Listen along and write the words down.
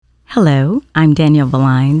Hello, I'm Danielle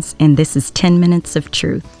Valines, and this is 10 Minutes of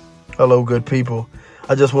Truth. Hello, good people.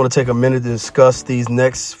 I just want to take a minute to discuss these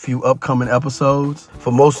next few upcoming episodes.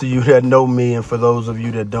 For most of you that know me, and for those of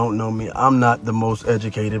you that don't know me, I'm not the most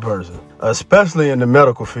educated person, especially in the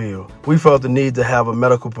medical field. We felt the need to have a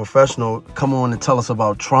medical professional come on and tell us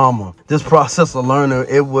about trauma. This process of learning,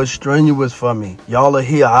 it was strenuous for me. Y'all are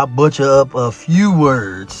here. I butcher up a few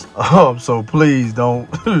words. So please don't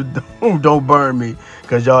burn me,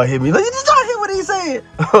 because y'all hear me. Did y'all hear what he said?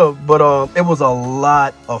 But it was a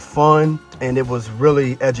lot of fun. And it was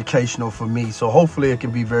really educational for me. So hopefully it can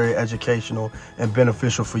be very educational and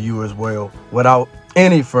beneficial for you as well. Without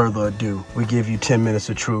any further ado, we give you 10 Minutes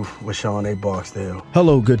of Truth with Sean A. Barksdale.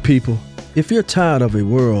 Hello, good people. If you're tired of a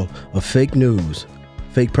world of fake news,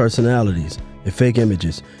 fake personalities, and fake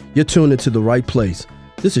images, you're tuned into the right place.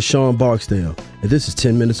 This is Sean Barksdale, and this is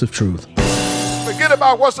 10 Minutes of Truth. Forget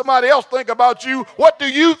about what somebody else think about you. What do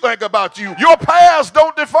you think about you? Your past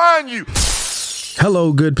don't define you.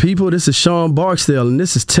 Hello, good people. This is Sean Barksdale, and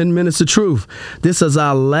this is 10 Minutes of Truth. This is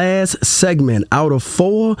our last segment out of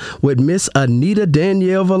 4 with Miss Anita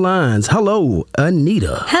Danielle Valines. Hello,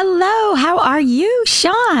 Anita. Hello, how are you,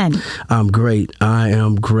 Sean? I'm great. I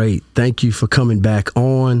am great. Thank you for coming back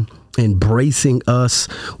on, embracing us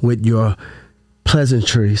with your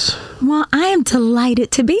pleasantries. Well, I am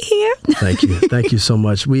delighted to be here. Thank you. Thank you so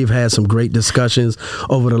much. We've had some great discussions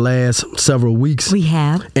over the last several weeks. We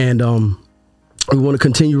have. And, we want to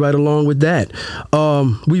continue right along with that.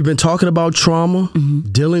 We've been talking about trauma,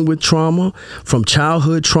 dealing with trauma, from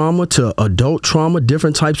childhood trauma to adult trauma,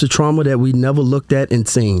 different types of trauma that we never looked at and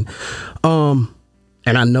seen. And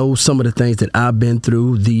I know some of the things that I've been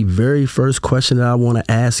through. The very first question that I want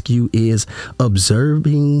to ask you is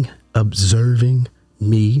observing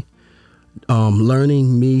me,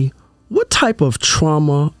 learning me. What type of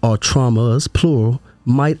trauma or traumas, plural,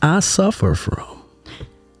 might I suffer from?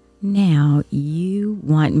 Now, you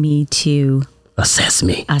want me to assess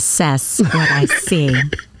what I see.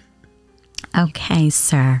 Okay,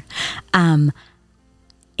 sir.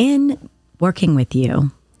 In working with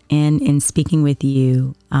you and in speaking with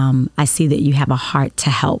you, I see that you have a heart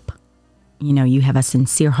to help. You know, you have a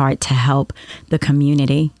sincere heart to help the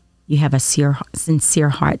community. You have a sincere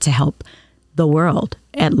heart to help the world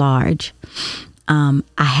at large. I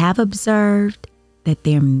have observed that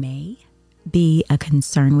there may be a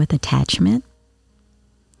concern with attachment.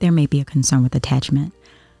 There may be a concern with attachment.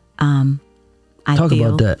 Talk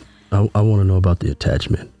about that. I want to know about the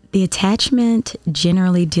attachment. The attachment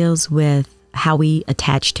generally deals with how we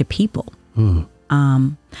attach to people.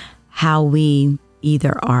 How we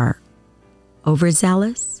either are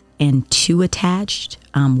overzealous and too attached,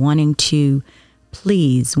 wanting to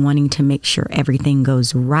please, wanting to make sure everything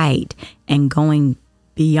goes right, and going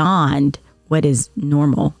beyond what is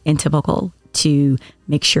normal and typical to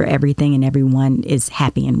make sure everything and everyone is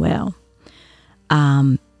happy and well.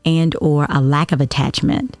 And or a lack of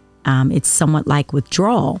attachment. It's somewhat like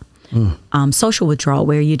withdrawal, social withdrawal,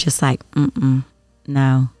 where you're just like,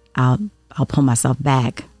 no, I'll pull myself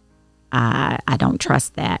back. I don't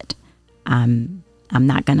trust that. I'm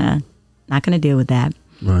not gonna deal with that.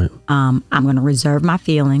 Right. I'm gonna reserve my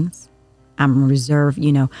feelings. I'm gonna reserve,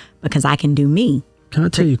 because I can do me. Can I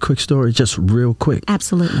tell you a quick story, just real quick?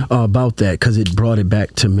 Absolutely. About that, because it brought it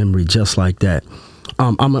back to memory just like that.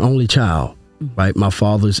 I'm an only child, right? My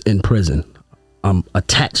father's in prison. I'm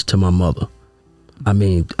attached to my mother. I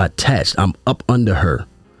mean, attached. I'm up under her,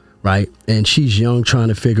 right? And she's young, trying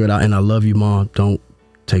to figure it out. And I love you, Mom. Don't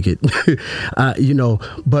take it.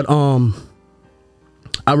 But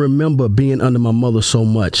I remember being under my mother so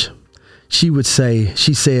much. She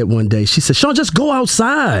said one day, she said, Sean, just go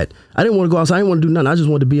outside. I didn't want to go outside. I didn't want to do nothing. I just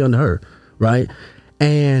wanted to be under her. Right.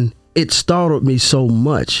 And it startled me so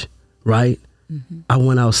much. Right. I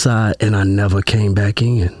went outside and I never came back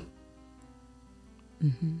in.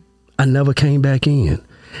 I never came back in.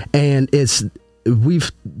 And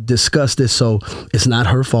we've discussed this. So it's not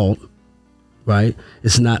her fault. Right.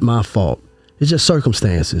 It's not my fault. It's just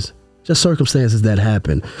circumstances. Just circumstances that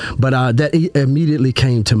happen. But that immediately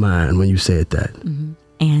came to mind when you said that.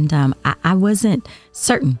 And I wasn't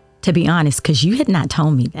certain, to be honest, because you had not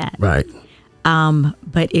told me that. Right.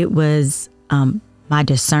 But it was my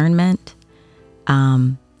discernment.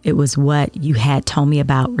 It was what you had told me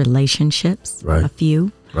about relationships, right. A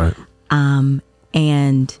few. Right.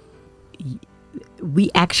 And we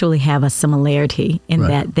actually have a similarity in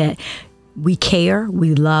right. that we care,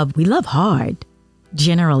 we love hard.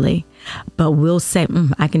 Generally, but we'll say,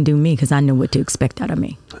 I can do me because I know what to expect out of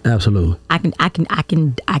me. Absolutely. I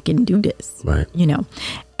can do this. Right.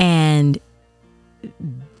 And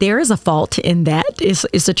there is a fault in that.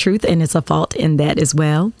 It's a truth, and it's a fault in that as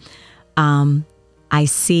well. I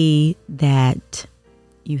see that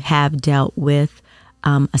you have dealt with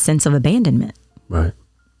a sense of abandonment. Right.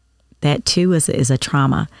 That too is a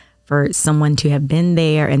trauma for someone to have been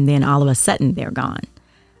there and then all of a sudden they're gone.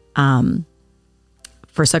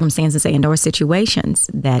 For circumstances and or situations,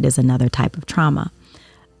 that is another type of trauma.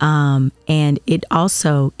 And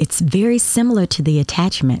it's very similar to the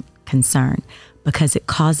attachment concern, because it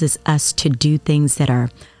causes us to do things that are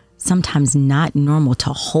sometimes not normal,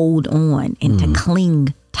 to hold on and to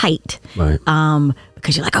cling tight. Right.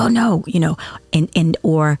 Because you're like, oh no,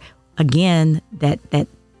 or again, that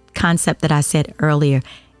concept that I said earlier,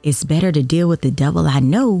 it's better to deal with the devil I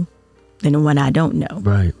know than the one I don't know.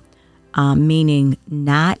 Right. Meaning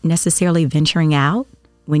not necessarily venturing out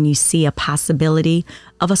when you see a possibility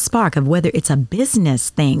of a spark, of whether it's a business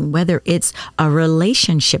thing, whether it's a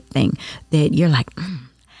relationship thing, that you're like,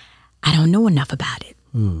 I don't know enough about it.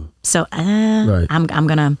 So Right. I'm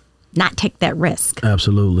going to not take that risk.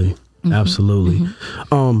 Absolutely. Absolutely.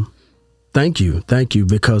 Thank you,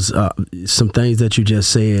 because some things that you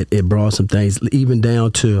just said, it brought some things, even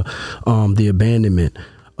down to the abandonment,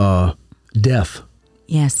 death.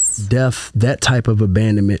 Yes. Death, that type of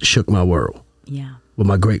abandonment shook my world. Yeah. With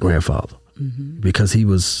my great-grandfather, because he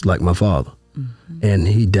was like my father, and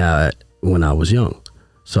he died when I was young.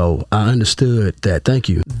 So I understood that. Thank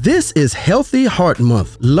you. This is Healthy Heart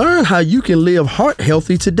Month. Learn how you can live heart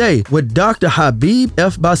healthy today with Dr. Habib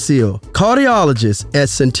F. Basil, cardiologist at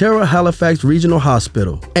Sentara Halifax Regional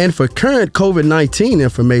Hospital. And for current COVID-19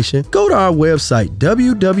 information, go to our website,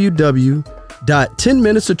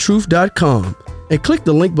 www.10minutesoftruth.com, and click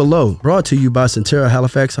the link below, brought to you by Sentara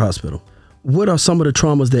Halifax Hospital. What are some of the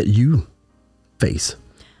traumas that you face?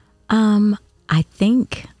 I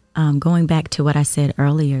think going back to what I said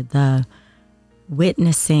earlier, the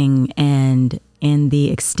witnessing and in the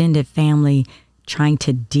extended family trying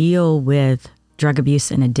to deal with drug abuse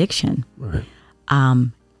and addiction, Right.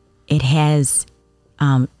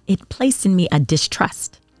 it placed in me a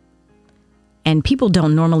distrust. And people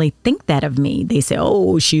don't normally think that of me. They say,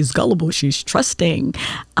 oh, she's gullible, she's trusting.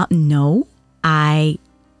 No, I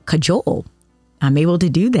cajole. I'm able to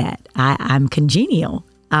do that. I'm congenial.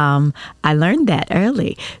 I learned that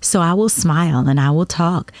early. So I will smile and I will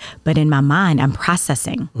talk. But in my mind, I'm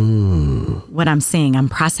processing what I'm seeing. I'm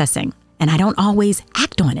processing. And I don't always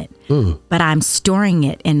act on it. But I'm storing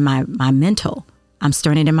it in my mental. I'm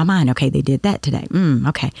storing it in my mind. Okay, they did that today.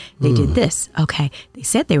 Okay, they did this. Okay, they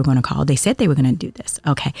said they were going to call. They said they were going to do this.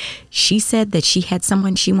 Okay, she said that she had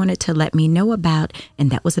someone she wanted to let me know about,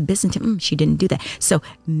 and that was a business. She didn't do that. So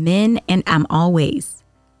men, and I'm always,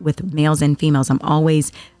 with males and females, I'm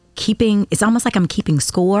always keeping, it's almost like I'm keeping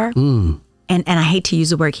score. And I hate to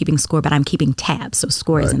use the word keeping score, but I'm keeping tab. So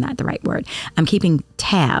score is not the right word. I'm keeping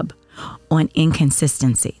tab on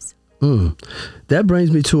inconsistencies. That brings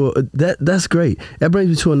me to that's great. That brings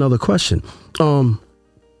me to another question.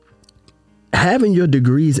 Having your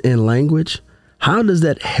degrees in language, how does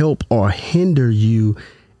that help or hinder you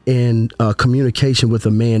in communication with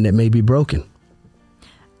a man that may be broken?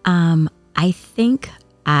 I think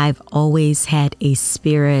I've always had a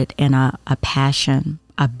spirit and a passion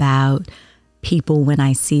about people when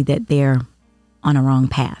I see that they're on a wrong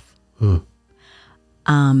path.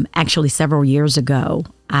 Actually, several years ago,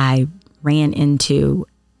 I ran into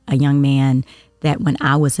a young man that when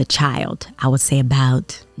I was a child, I would say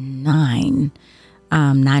about 9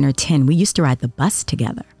 or 10, we used to ride the bus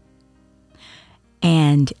together.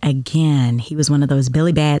 And again, he was one of those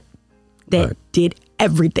Billy Bat that did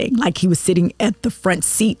everything. Like he was sitting at the front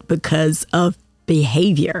seat because of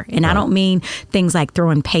behavior. And I don't mean things like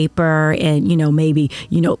throwing paper and, maybe,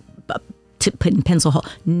 to put in pencil hole.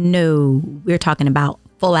 No, we're talking about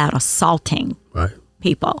full out assaulting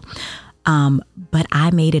people. But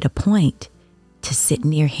I made it a point to sit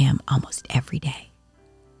near him almost every day.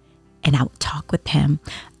 And I would talk with him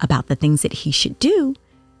about the things that he should do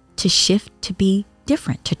to shift, to be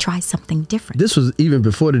different, to try something different. This was even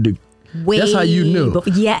before that's how you knew.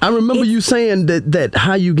 I remember you saying that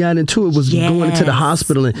how you got into it was going into the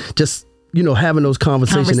hospital and just, having those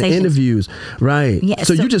conversations and interviews. Right. Yeah,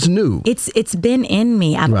 so you just knew. It's been in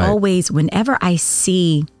me. I've always, whenever I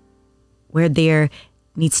see where there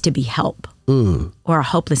needs to be help or a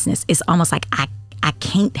hopelessness, it's almost like I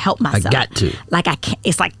can't help myself. I got to. Like I can't,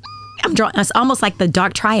 it's like I'm drawing, it's almost like the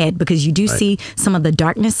dark triad, because you do see some of the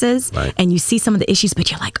darknesses and you see some of the issues, but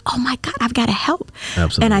you're like, oh my God, I've got to help.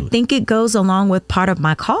 Absolutely. And I think it goes along with part of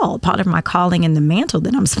my calling and the mantle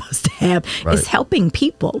that I'm supposed to have is helping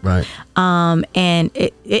people. Right. And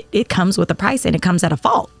it comes with a price, and it comes at a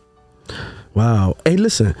fault. Wow. Hey,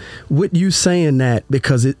 listen, with you saying that,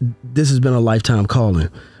 because this has been a lifetime calling,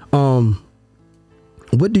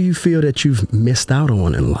 what do you feel that you've missed out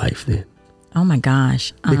on in life then? Oh my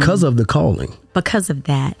gosh. Because of the calling. Because of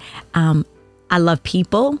that. I love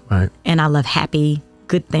people. Right. And I love happy,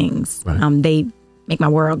 good things. Right. They make my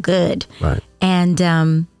world good. Right. And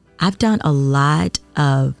I've done a lot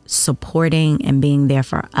of supporting and being there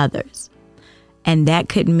for others. And that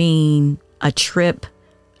could mean a trip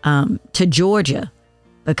to Georgia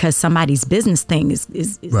because somebody's business thing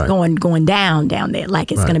is right. going down there.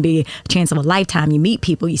 Like it's right. going to be a chance of a lifetime. You meet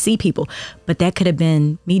people, you see people. But that could have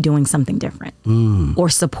been me doing something different or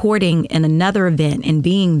supporting in another event and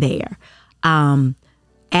being there.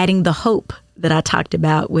 Adding the hope that I talked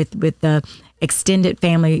about with the extended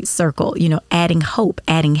family circle, adding hope,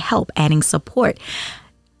 adding help, adding support.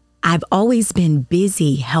 I've always been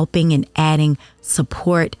busy helping and adding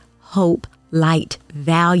support, hope, light,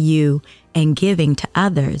 value, and giving to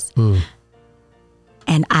others.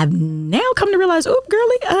 And I've now come to realize, oh,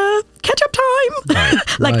 girlie, catch up time.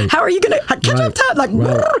 Right, like, right. how are you going to catch up time? Like,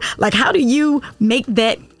 right. like, how do you make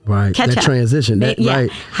that right. catch that up? transition?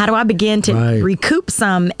 Right. How do I begin to right. recoup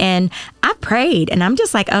some? And I prayed, and I'm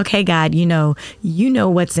just like, okay, God, you know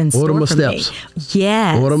what's in store Order my for steps. me.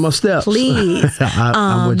 Yes. Order my steps. Please.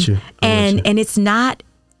 I'm with you. And it's not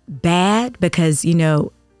bad because,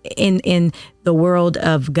 in the world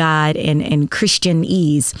of God and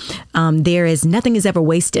Christianese, nothing is ever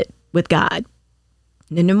wasted with God.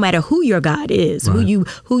 No matter who your God is, right.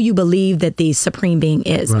 who you believe that the supreme being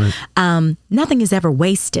is, right. Nothing is ever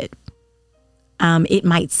wasted. It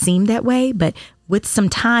might seem that way, but with some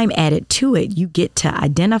time added to it, you get to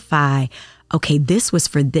identify, okay, this was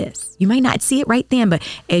for this. You may not see it right then, but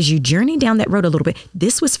as you journey down that road a little bit,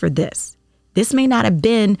 this was for this. This may not have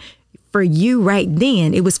been for you right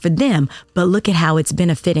then. It was for them, but look at how it's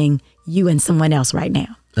benefiting you and someone else right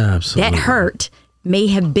now. Absolutely. That hurt may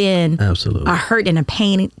have been Absolutely. a hurt and a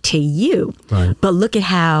pain to you, right. but look at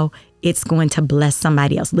how it's going to bless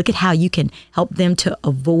somebody else. Look at how you can help them to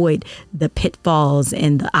avoid the pitfalls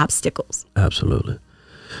and the obstacles. Absolutely.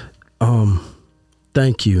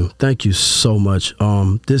 Thank you. Thank you so much.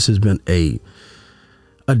 This has been a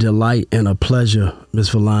delight and a pleasure, Ms.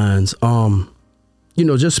 Villines.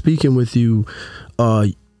 Just speaking with you,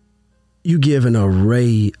 you give an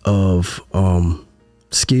array of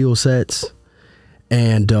skill sets.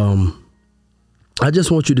 And I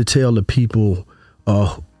just want you to tell the people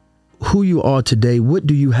who you are today. What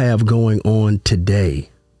do you have going on today?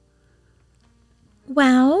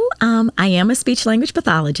 Well, I am a speech language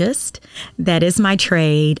pathologist. That is my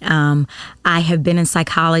trade. I have been in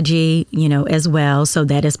psychology, as well. So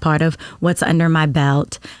that is part of what's under my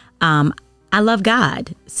belt. I love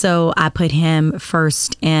God. So I put him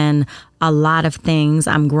first in a lot of things.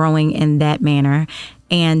 I'm growing in that manner.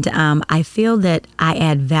 And I feel that I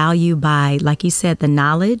add value by, like you said, the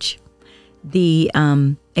knowledge, the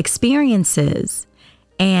experiences,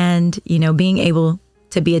 and, being able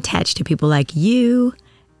to be attached to people like you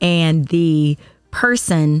and the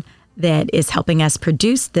person that is helping us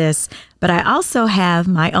produce this. But I also have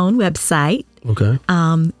my own website. Okay.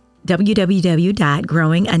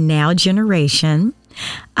 www.growinganowgeneration.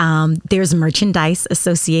 There's merchandise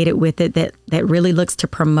associated with it that really looks to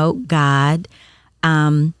promote God.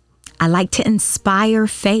 I like to inspire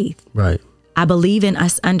faith. Right. I believe in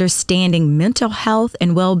us understanding mental health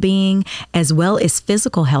and well-being as well as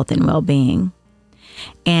physical health and well-being.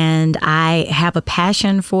 And I have a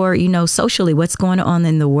passion for, socially what's going on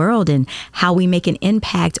in the world and how we make an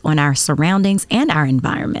impact on our surroundings and our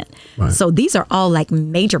environment. Right. So these are all like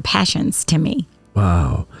major passions to me.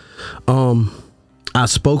 Wow. I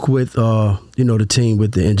spoke with, the team,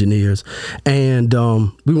 with the engineers, and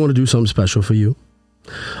we want to do something special for you.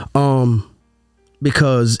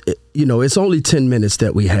 Because, it's only 10 minutes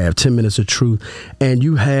that we have, 10 minutes of truth. And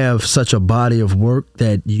you have such a body of work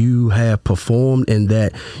that you have performed and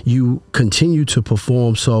that you continue to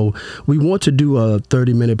perform. So we want to do a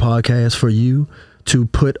 30-minute podcast for you to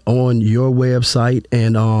put on your website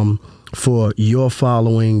and for your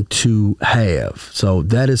following to have. So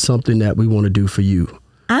that is something that we want to do for you.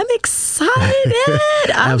 I'm excited.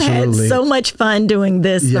 I've had so much fun doing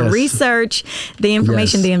this. Yes. The research, the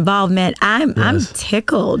information, Yes. the involvement. I'm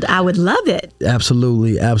tickled. I would love it.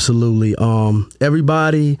 Absolutely. Absolutely.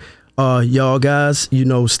 Everybody, y'all guys,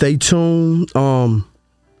 stay tuned.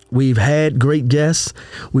 We've had great guests.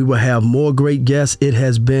 We will have more great guests. It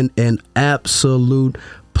has been an absolute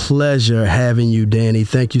pleasure having you, Danny.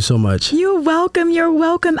 Thank you so much. You're welcome. You're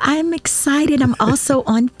welcome. I'm excited. I'm also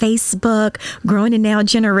on Facebook, Growing in Now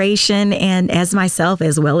Generation, and as myself,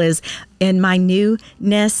 as well as in my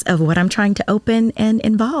newness of what I'm trying to open and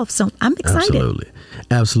involve. So I'm excited.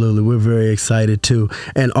 Absolutely. We're very excited too.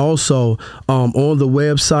 And also on the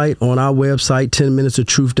website, on our website,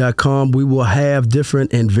 10minutesoftruth.com, we will have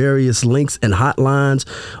different and various links and hotlines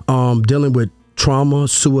dealing with trauma,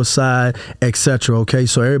 suicide, etc. Okay,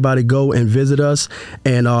 so everybody go and visit us,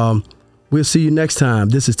 and we'll see you next time.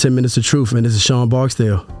 This is 10 Minutes of Truth, and this is Sean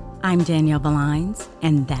Barksdale. I'm Danielle Valines,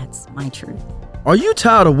 and that's my truth. Are you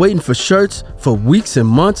tired of waiting for shirts for weeks and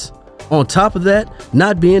months? On top of that,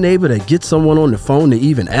 not being able to get someone on the phone to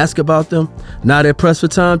even ask about them? Not at Press for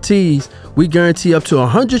Time Tees. We guarantee up to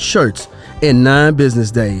 100 shirts in 9 business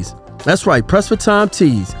days. That's right, Press for Time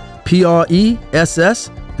Tees. PRESS,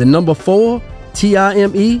 the number 4,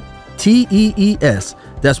 TIMETEES.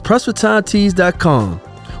 That's PressForTimeTees.com.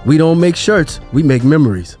 We don't make shirts, we make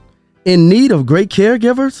memories. In need of great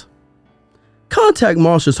caregivers? Contact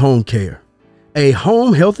Marshall's Home Care, a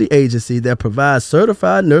home healthy agency that provides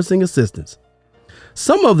certified nursing assistance.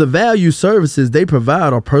 Some of the value services they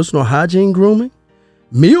provide are personal hygiene grooming,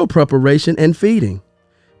 meal preparation and feeding,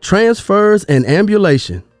 transfers and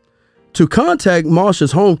ambulation. To contact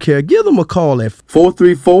Marshall's Home Care, give them a call at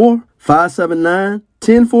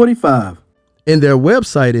 434-579-1045. And their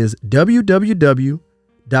website is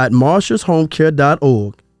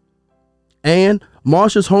www.marshallshomecare.org and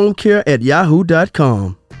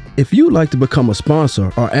marshallshomecare@yahoo.com. If you'd like to become a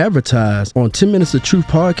sponsor or advertise on 10 Minutes of Truth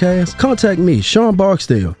podcast, contact me, Sean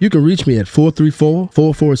Barksdale. You can reach me at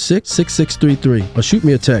 434-446-6633 or shoot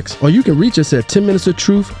me a text. Or you can reach us at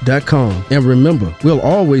 10minutesoftruth.com. And remember, we'll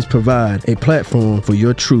always provide a platform for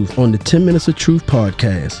your truth on the 10 Minutes of Truth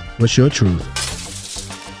podcast. What's your truth?